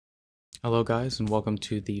Hello guys, and welcome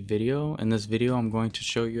to the video. In this video I'm going to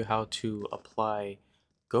show you how to apply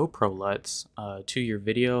GoPro LUTs to your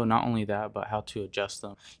video. Not only that, but how to adjust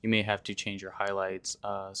them. You may have to change your highlights,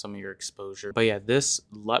 some of your exposure. But yeah, this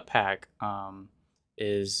LUT pack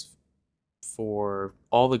is for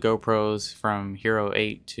all the GoPros from Hero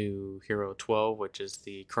 8 to Hero 12, which is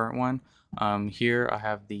the current one. Here I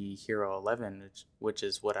have the Hero 11, which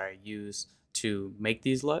is what I use to make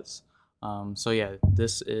these LUTs. So yeah,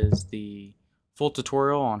 this is the full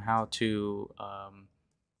tutorial on how to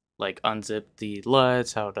like unzip the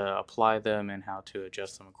LUTs, how to apply them, and how to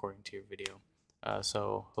adjust them according to your video.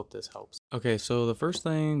 So hope this helps. Okay, so the first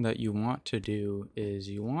thing that you want to do is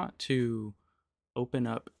you want to open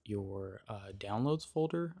up your downloads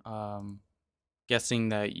folder. Guessing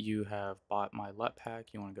that you have bought my LUT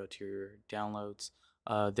pack, you want to go to your downloads.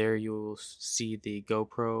 There you will see the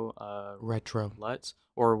GoPro Retro LUTs,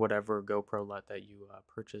 or whatever GoPro LUT that you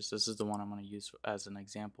purchased. This is the one I'm going to use as an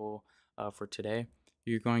example for today.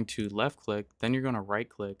 You're going to left click, then you're going to right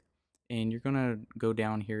click, and you're going to go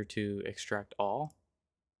down here to extract all.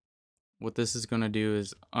 What this is going to do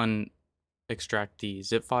is extract the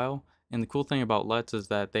zip file. And the cool thing about LUTs is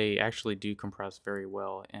that they actually do compress very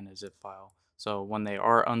well in a zip file. So when they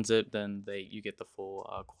are unzipped, then you get the full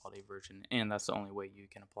quality version, and that's the only way you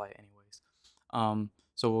can apply it anyways.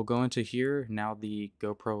 So we'll go into here. Now the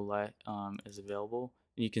GoPro LUT is available.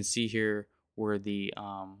 And you can see here where the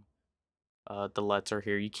LUTs are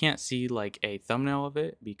here. You can't see like a thumbnail of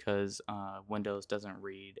it because Windows doesn't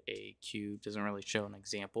read a cube, doesn't really show an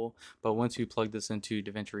example. But once you plug this into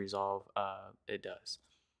DaVinci Resolve, it does.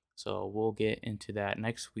 So we'll get into that.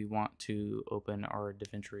 Next, we want to open our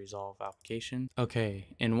DaVinci Resolve application. Okay,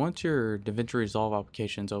 and once your DaVinci Resolve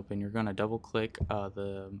application is open, you're going to double click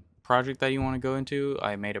the project that you want to go into.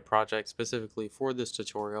 I made a project specifically for this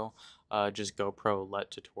tutorial, just GoPro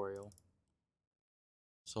LUT tutorial.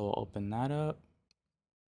 So we'll open that up.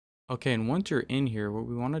 Okay, and once you're in here, what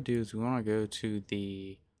we want to do is we want to go to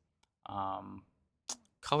the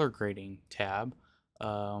color grading tab.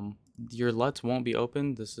 Your LUTs won't be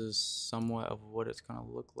open. This is somewhat of what it's going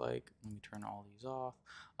to look like. Let me turn all these off.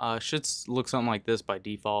 Should look something like this by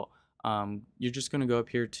default. You're just going to go up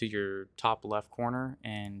here to your top left corner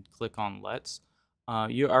and click on LUTs.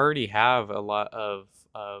 You already have a lot of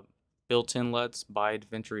built-in LUTs by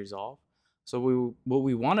DaVinci Resolve. So what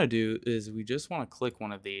we want to do is we just want to click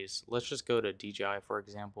one of these. Let's just go to DJI, for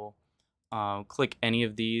example. Click any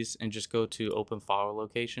of these and just go to open file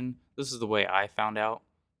location. This is the way I found out.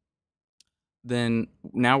 Then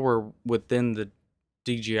now we're within the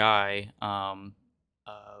DJI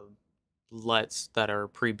LUTs that are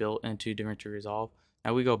pre-built into DaVinci Resolve.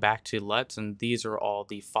 Now we go back to LUTs, and these are all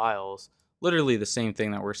the files, literally the same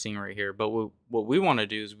thing that we're seeing right here. But what we want to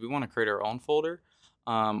do is we want to create our own folder.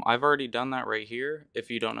 I've already done that right here.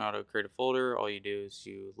 If you don't know how to create a folder, all you do is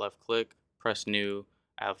you left click, press new,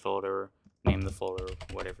 add folder, name the folder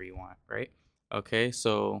whatever you want, right? Okay,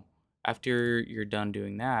 so after you're done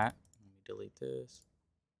doing that, let me delete this.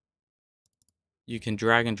 You can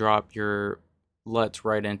drag and drop your LUTs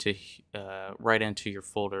right into your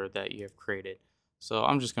folder that you have created. So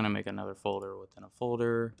I'm just gonna make another folder within a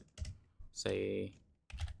folder, say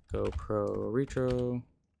GoPro Retro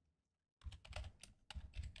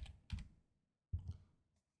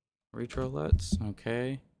LUTs.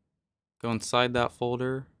 Okay, go inside that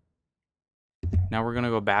folder. Now we're gonna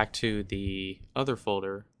go back to the other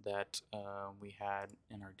folder that we had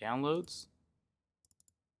in our downloads,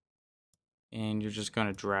 and you're just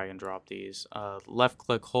gonna drag and drop these. Left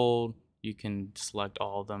click, hold. You can select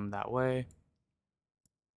all of them that way,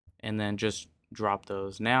 and then just drop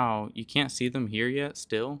those. Now you can't see them here yet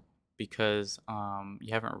still because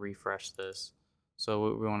you haven't refreshed this. So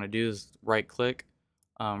what we want to do is right click,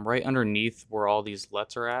 right underneath where all these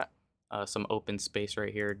LUTs are at, some open space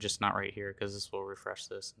right here, just not right here because this will refresh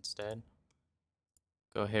this instead.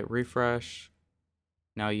 Go hit refresh.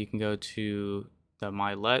 Now you can go to the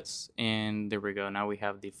My LUTs, and there we go. Now we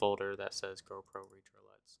have the folder that says GoPro Retro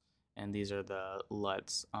LUTs, and these are the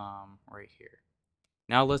LUTs right here.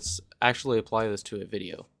 Now let's actually apply this to a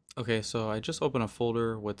video. Okay, so I just opened a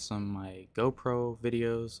folder with some of my GoPro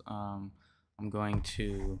videos. I'm going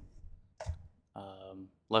to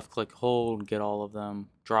left click, hold, get all of them,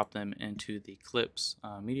 drop them into the clips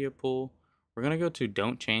media pool. We're going to go to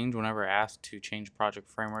don't change whenever asked to change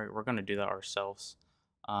project frame rate. We're going to do that ourselves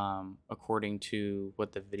according to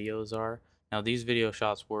what the videos are. Now these video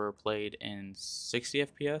shots were played in 60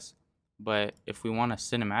 FPS, but if we want a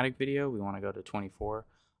cinematic video, we want to go to 24.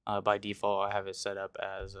 By default, I have it set up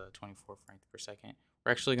as 24 frames per second.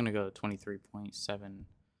 We're actually going to go to 23.7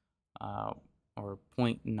 or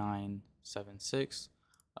 0.976.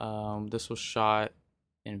 This was shot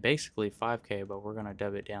in basically 5K, but we're gonna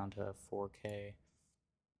dub it down to 4K,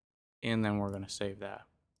 and then we're gonna save that.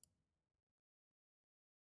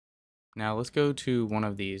 Now let's go to one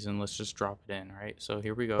of these and let's just drop it in, right? So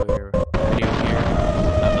here we go, here, video here,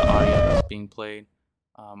 the audio that's being played.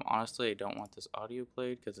 Honestly, I don't want this audio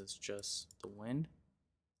played because it's just the wind.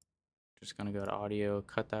 Just gonna go to audio,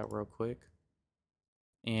 cut that real quick,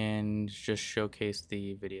 and just showcase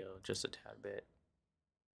the video just a tad bit.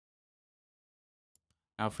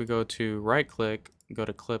 Now if we go to right click, go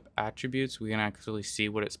to clip attributes, we can actually see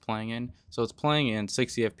what it's playing in. So it's playing in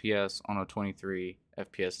 60 FPS on a 23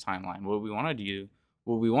 FPS timeline. What we want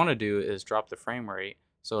to do is drop the frame rate.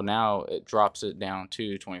 So now it drops it down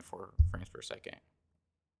to 24 frames per second.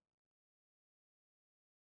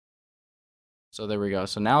 So there we go.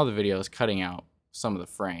 So now the video is cutting out some of the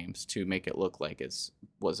frames to make it look like it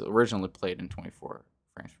was originally played in 24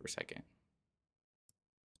 frames per second.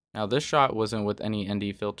 Now this shot wasn't with any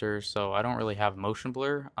ND filters, so I don't really have motion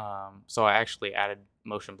blur. So I actually added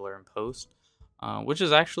motion blur in post, which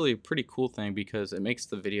is actually a pretty cool thing because it makes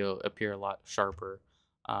the video appear a lot sharper.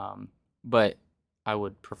 But I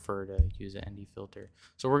would prefer to use an ND filter.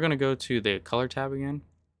 So we're gonna go to the color tab again.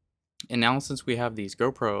 And now since we have these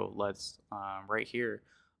GoPro LUTs right here,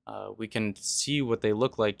 we can see what they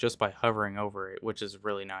look like just by hovering over it, which is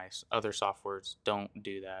really nice. Other softwares don't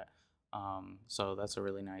do that. So that's a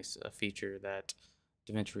really nice feature that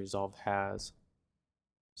DaVinci Resolve has.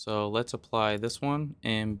 So let's apply this one,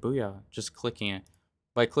 and booyah, just clicking it.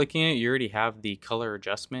 By clicking it, you already have the color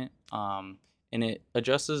adjustment, and it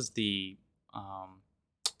adjusts the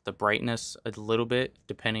brightness a little bit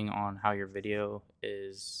depending on how your video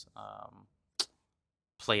is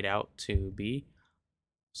played out to be.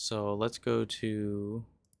 So let's go to,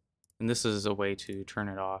 and this is a way to turn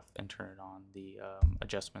it off and turn it on, the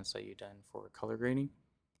adjustments that you've done for color grading.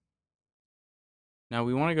 Now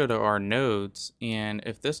we want to go to our nodes, and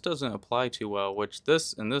if this doesn't apply too well, which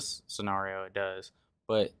in this scenario it does,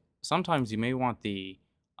 but sometimes you may want the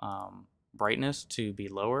brightness to be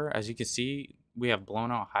lower. As you can see, we have blown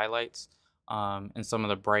out highlights, and some of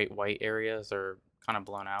the bright white areas are kind of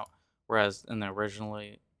blown out, whereas in the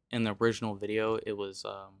original video it was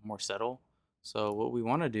more subtle. So what we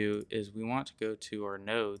want to do is we want to go to our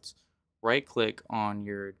nodes, right click on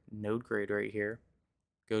your node grade right here,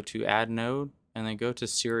 go to add node, and then go to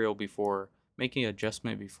serial before. Making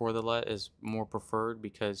adjustment before the LUT is more preferred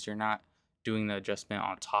because you're not doing the adjustment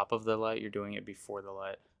on top of the LUT, you're doing it before the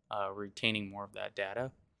LUT, retaining more of that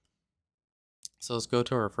data. So let's go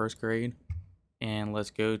to our first grade and let's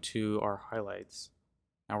go to our highlights.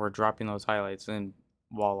 Now we're dropping those highlights, and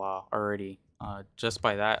voila, already just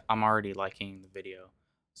by that I'm already liking the video.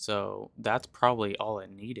 So that's probably all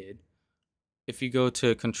it needed. If you go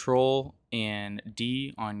to Control and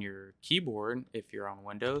D on your keyboard, if you're on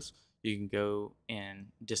Windows, you can go and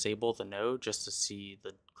disable the node just to see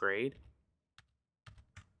the grade.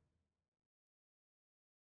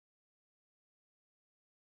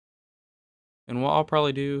 And what I'll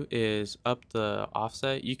probably do is up the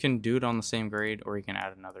offset. You can do it on the same grade or you can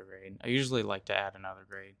add another grade. I usually like to add another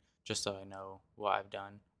grade just so I know what I've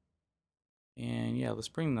done. And yeah, let's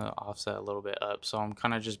bring the offset a little bit up. So I'm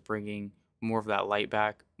kind of just bringing more of that light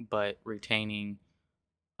back, but retaining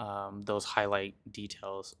those highlight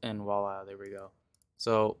details, and voila, there we go.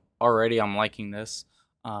 So already I'm liking this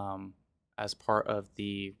as part of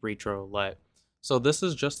the retro LUT. So this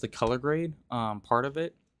is just the color grade part of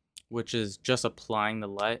it, which is just applying the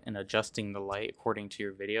LUT and adjusting the light according to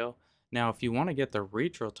your video. Now if you want to get the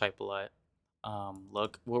retro type LUT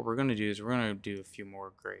look, what we're going to do is we're going to do a few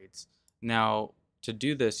more grades. Now to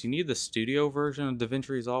do this, you need the studio version of DaVinci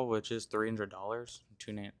Resolve, which is $300,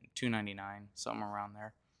 $299, something around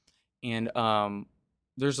there. And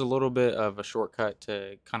there's a little bit of a shortcut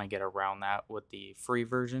to kind of get around that with the free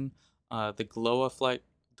version. The glow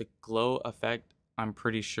effect, I'm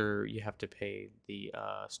pretty sure you have to pay the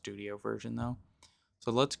studio version though.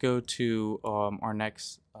 So let's go to our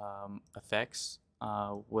next effects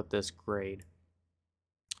with this grade,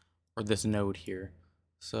 or this node here.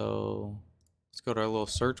 So let's go to our little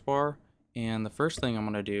search bar, and the first thing I'm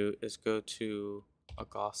going to do is go to a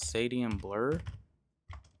Gaussian blur.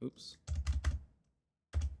 Oops.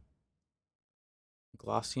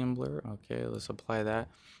 Gaussian blur. Okay, let's apply that.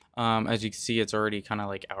 As you can see, it's already kind of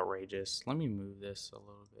like outrageous. Let me move this a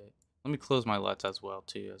little bit. Let me close my LUTs as well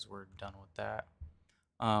too, as we're done with that.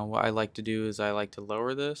 What I like to do is I like to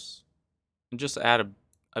lower this and just add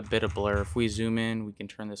a bit of blur. If we zoom in, we can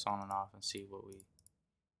turn this on and off and see what we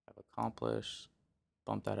have accomplished.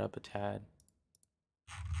 Bump that up a tad.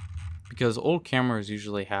 because old cameras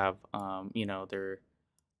usually have, you know, their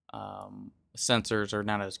sensors are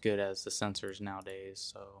not as good as the sensors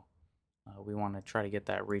nowadays. So we want to try to get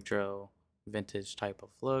that retro vintage type of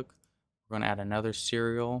look. We're going to add another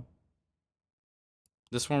serial.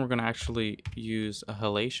 This one we're going to actually use a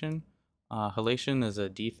halation. Halation is a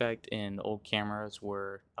defect in old cameras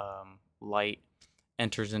where light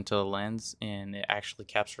enters into the lens and it actually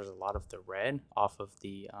captures a lot of the red off of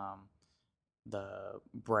the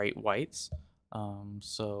bright whites.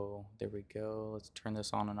 So there we go. Let's turn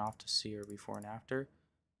this on and off to see our before and after.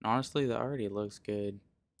 And honestly, that already looks good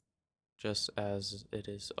just as it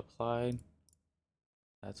is applied.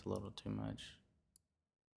 That's a little too much.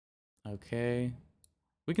 Okay.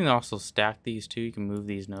 We can also stack these too. You can move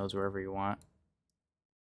these nodes wherever you want.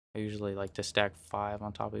 I usually like to stack 5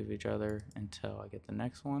 on top of each other until I get the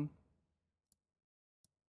next one.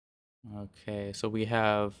 Okay, so we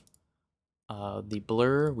have the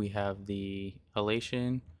blur, we have the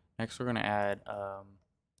halation. Next we're going to add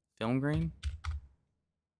film grain.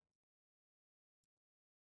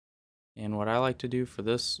 And what I like to do for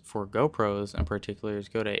this, for GoPros in particular, is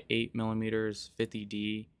go to 8mm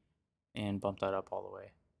 50D and bump that up all the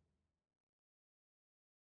way.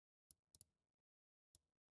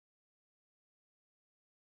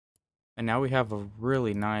 And now we have a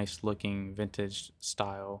really nice looking vintage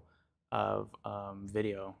style of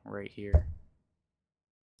video right here.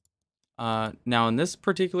 Now in this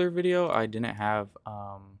particular video, I didn't have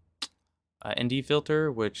an ND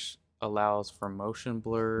filter, which allows for motion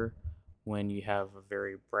blur when you have a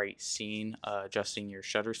very bright scene, adjusting your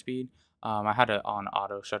shutter speed. I had it on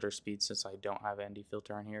auto shutter speed since I don't have an ND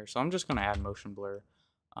filter on here, so I'm just going to add motion blur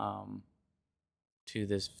to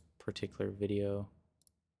this particular video.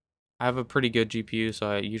 I have a pretty good GPU, so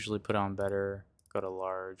I usually put on better, go to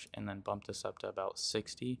large, and then bump this up to about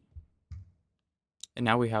 60. And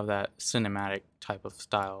now we have that cinematic type of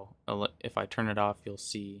style. If I turn it off, you'll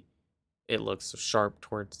see it looks sharp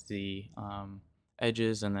towards the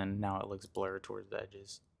edges, and then now it looks blurred towards the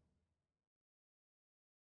edges.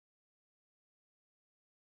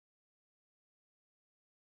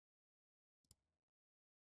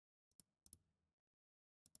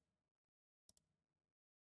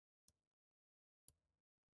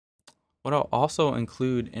 What I'll also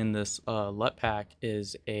include in this LUT pack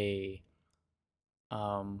is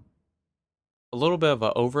um, a little bit of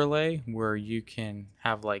an overlay where you can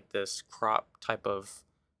have like this crop type of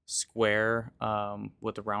square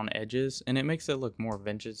with the round edges, and it makes it look more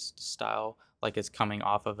vintage style, like it's coming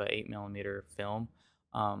off of an 8mm film.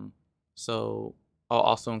 So I'll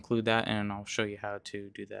also include that, and I'll show you how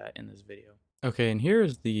to do that in this video. Okay, and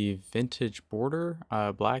here's the vintage border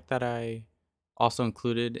black that I also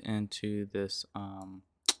included into this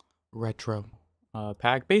retro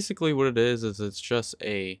pack. Basically what it is it's just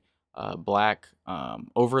a black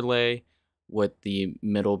overlay with the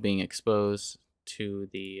middle being exposed to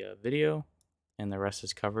the video and the rest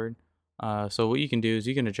is covered. So what you can do is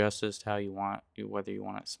you can adjust this to how you want, whether you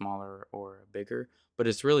want it smaller or bigger, but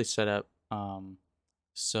it's really set up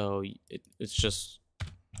so it's just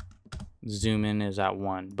zoom in is at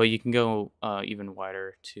 1, but you can go even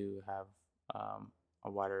wider to have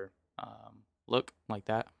a wider look like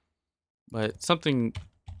that. But something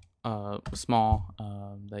small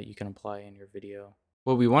that you can apply in your video.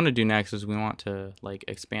 What we want to do next is we want to like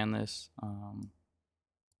expand this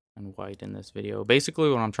and whiten this video. Basically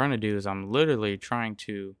what I'm trying to do is I'm literally trying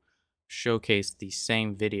to showcase the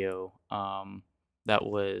same video that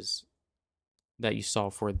you saw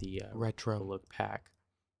for the retro look pack.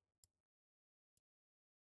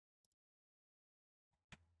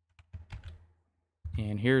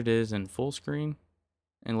 And here it is in full screen.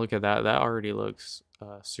 And look at that. That already looks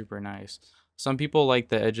super nice. Some people like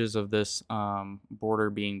the edges of this border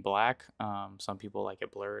being black. Some people like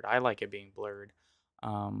it blurred. I like it being blurred.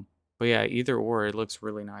 But yeah, either or, it looks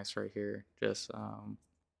really nice right here. Just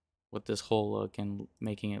with this whole look and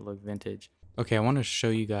making it look vintage. Okay, I want to show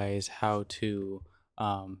you guys how to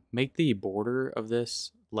make the border of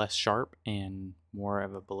this less sharp and more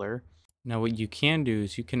of a blur. Now what you can do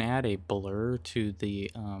is you can add a blur to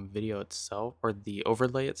the video itself or the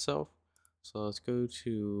overlay itself. So let's go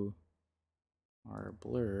to our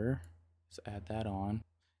blur, let's add that on,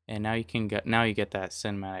 and now you get that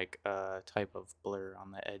cinematic type of blur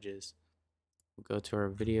on the edges. We'll go to our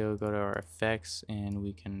video, go to our effects, and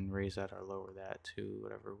we can raise that or lower that to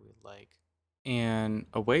whatever we like. And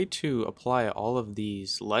a way to apply all of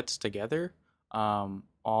these LUTs together, all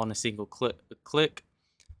in a single click,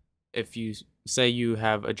 if you say you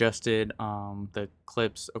have adjusted the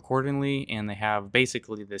clips accordingly and they have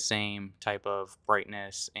basically the same type of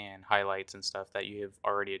brightness and highlights and stuff that you have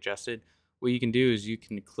already adjusted, what you can do is you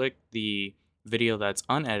can click the video that's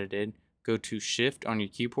unedited, go to shift on your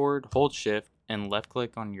keyboard, hold shift and left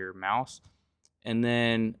click on your mouse, and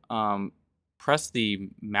then press the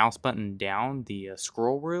mouse button down the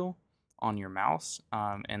scroll wheel on your mouse,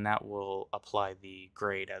 and that will apply the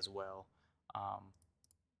grade as well. Um,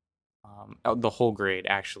 the whole grade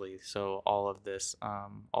actually. So all of this,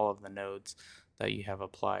 all of the nodes that you have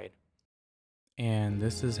applied. And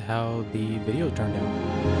this is how the video turned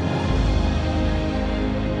out.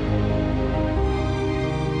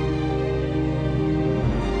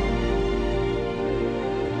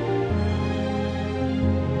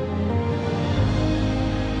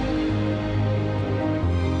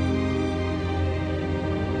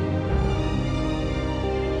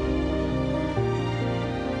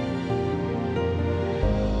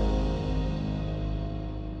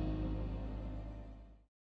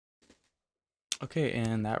 Okay,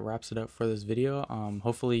 and that wraps it up for this video.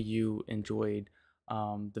 Hopefully you enjoyed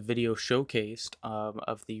the video showcased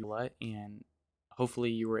of the LUT, and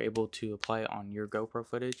hopefully you were able to apply it on your GoPro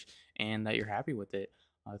footage and that you're happy with it.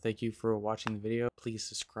 Thank you for watching the video. Please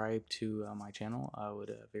subscribe to my channel. I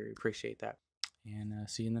would very appreciate that. And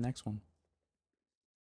see you in the next one.